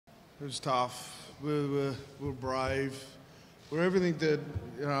It was tough. We were brave. We're everything that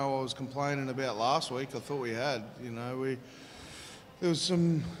I was complaining about last week. I thought we had. There's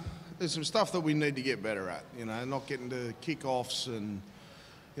some stuff that we need to get better at. Not getting to kick-offs and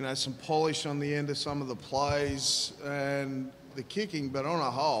some polish on the end of some of the plays and the kicking. But on a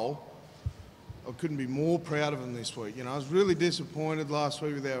whole, I couldn't be more proud of them this week. I was really disappointed last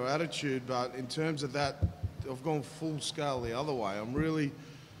week with our attitude, but in terms of that, I've gone full scale the other way. I'm really,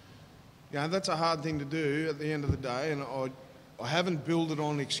 that's a hard thing to do at the end of the day, and I haven't built it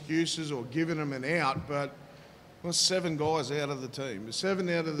on excuses or given them an out, but well, 7 guys out of the team. 7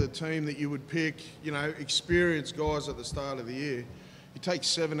 out of the team that you would pick, experienced guys at the start of the year. You take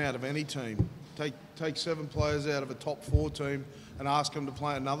 7 out of any team. Take 7 players out of a top 4 team and ask them to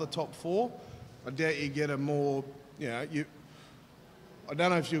play another top 4. I doubt you get a more, I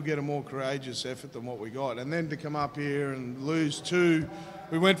don't know if you'll get a more courageous effort than what we got. And then to come up here and lose 2,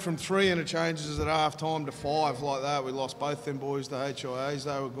 we went from 3 interchanges at half time to 5 like that. We lost both them boys to HIAs,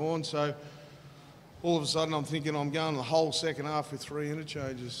 they were gone. So all of a sudden I'm thinking I'm going the whole second half with 3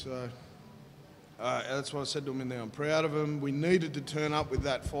 interchanges. So that's what I said to them in there. I'm proud of them. We needed to turn up with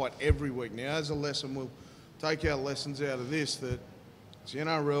that fight every week. Now, as a lesson, we'll take our lessons out of this, that it's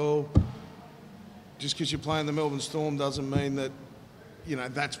NRL. Just because you're playing the Melbourne Storm doesn't mean that,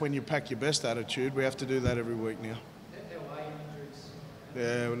 that's when you pack your best attitude. We have to do that every week now.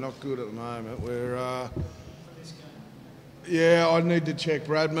 Yeah, we're not good at the moment. I need to check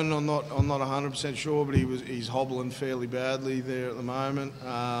Bradman. I'm not 100% sure, but he's hobbling fairly badly there at the moment.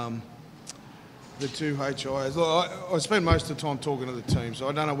 The 2 HIs. Look, I spend most of the time talking to the team, so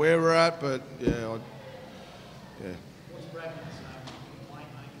I don't know where we're at, but yeah. What's Bradman's complaint,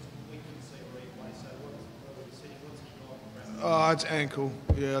 mate? We couldn't see a replay, so what would you see? What's he got, Bradman? Oh, it's ankle.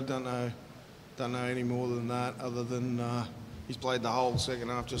 Yeah, I don't know any more than that, other than he's played the whole second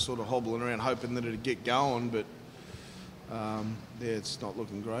half just sort of hobbling around, hoping that it'd get going, but it's not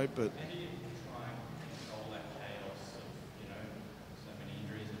looking great. But how do you try and control that chaos of, so many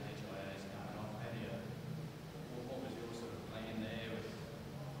injuries and HIAs coming off? What was your sort of plan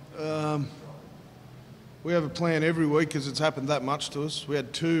there? We have a plan every week because it's happened that much to us. We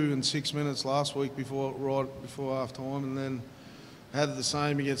had 2 in 6 minutes last week right before half time, and then had the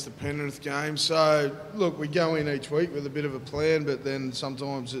same against the Penrith game. So, look, we go in each week with a bit of a plan, but then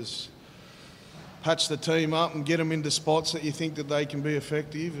sometimes it's patch the team up and get them into spots that you think that they can be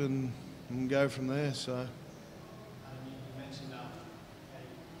effective and go from there. So. You mentioned how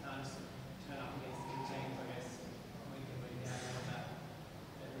you can't just turn up against the teams, I guess, week in, week out, and that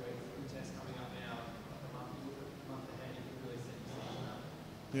every week with the test coming up now, a month ahead, you can really set yourself up.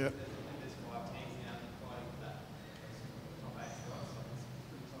 Yeah. I think there's 5 teams now fighting for that top 8 spot, so it's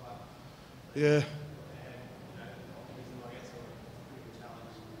pretty tight. Yeah.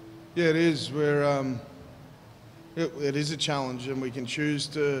 Yeah, it is. It is a challenge, and we can choose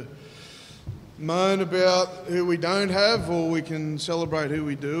to moan about who we don't have, or we can celebrate who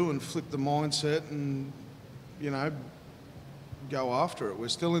we do and flip the mindset and, go after it. We're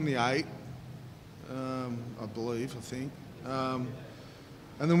still in the 8, I think. And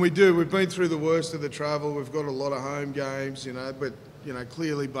then we've been through the worst of the travel. We've got a lot of home games, but,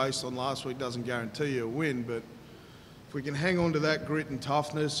 clearly based on last week doesn't guarantee you a win, but if we can hang on to that grit and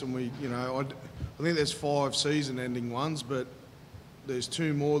toughness, and I think there's 5 season-ending ones, but there's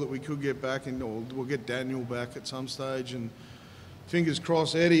 2 more that we could get back, or we'll get Daniel back at some stage, and fingers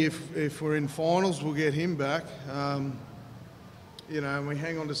crossed, Eddie, if we're in finals, we'll get him back. And we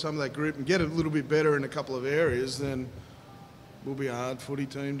hang on to some of that grit and get a little bit better in a couple of areas, then we'll be a hard footy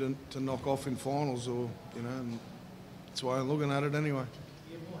team to knock off in finals, or and that's the way I'm looking at it anyway.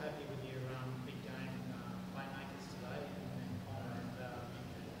 You're more happy with your big game playmakers today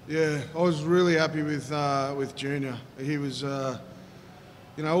and Yeah, I was really happy with Junior. He was,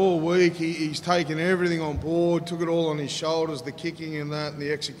 all week he's taken everything on board, took it all on his shoulders, the kicking and that, and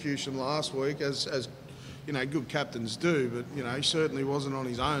the execution last week, as good captains do. But he certainly wasn't on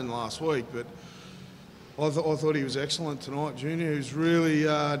his own last week. But I thought he was excellent tonight, Junior. He was really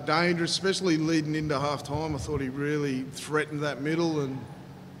dangerous, especially leading into half time. I thought he really threatened that middle, and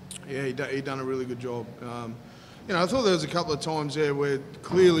yeah, he done a really good job. I thought there was a couple of times there where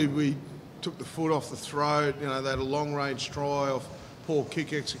clearly we took the foot off the throat. They had a long-range try off poor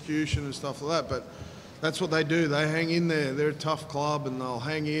kick execution and stuff like that. But that's what they do. They hang in there. They're a tough club, and they'll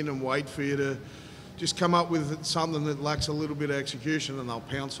hang in and wait for you to just come up with something that lacks a little bit of execution, and they'll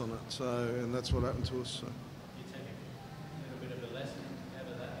pounce on it. So, and that's what happened to us. So. You take a little bit of a lesson out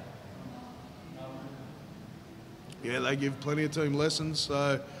of that. Yeah, they give plenty of team lessons.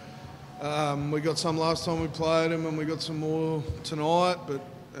 So we got some last time we played them, and we got some more tonight. But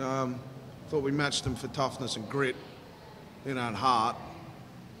Thought we matched them for toughness and grit, and heart.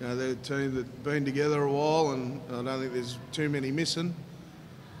 You know, they're a team that's been together a while, and I don't think there's too many missing.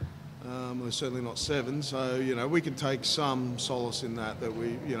 We're certainly not 7, so we can take some solace in that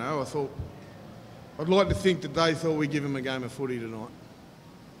we, I'd like to think that they thought we'd give them a game of footy tonight.